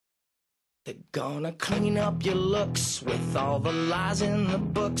They're gonna clean up your looks with all the lies in the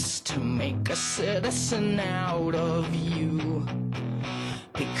books to make a citizen out of you.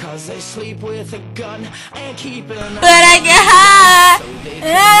 Because they sleep with a gun and keep an eye. But I get high. So they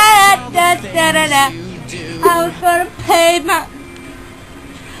do. I was gonna pay my.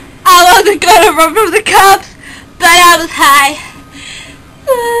 I wasn't gonna run from the cops, but I was high.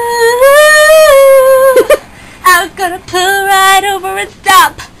 I was gonna pull right over and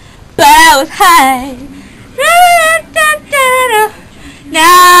stop, but I was high.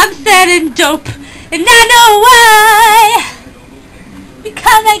 Now I'm selling dope, and I know why.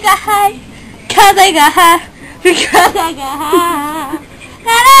 Because I got high. Because I got high. Because I got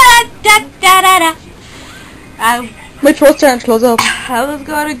high. My throat's starting to close up. I was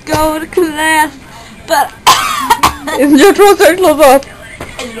gonna go to class, but Isn't your throat starting to close up?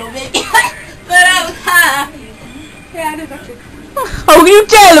 a little bit. But I was high. Yeah, I did actually. How can you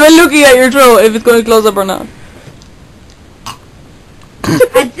tell by looking at your throat if it's going to close up or not?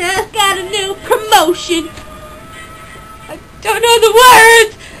 I just got a new promotion. I don't know the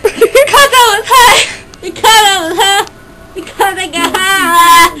words because I was high. Because I was high. Because I got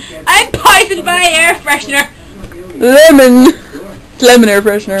high. I'm poisoned by air freshener. Lemon. Lemon air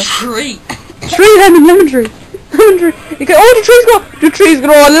freshener. Tree. Tree, lemon tree. Lemon tree. You can, oh, the tree's go. The tree's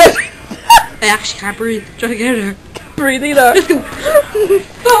going on lemon. I actually can't breathe. Try to get her. Breathe either.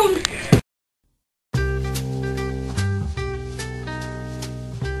 Boom.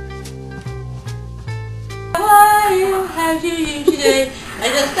 How do you today? I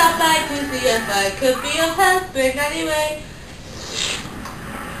just stopped by to see if I could be your husband anyway.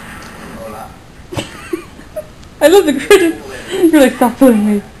 I love the critic. You're like, stop fooling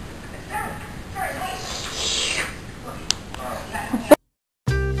me.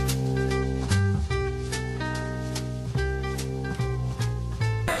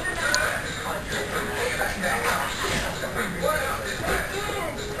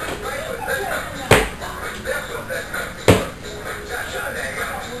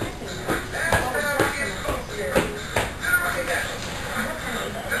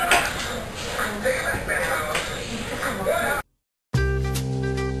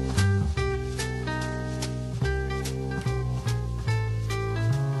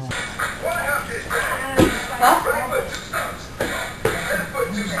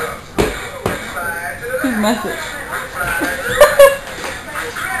 Message.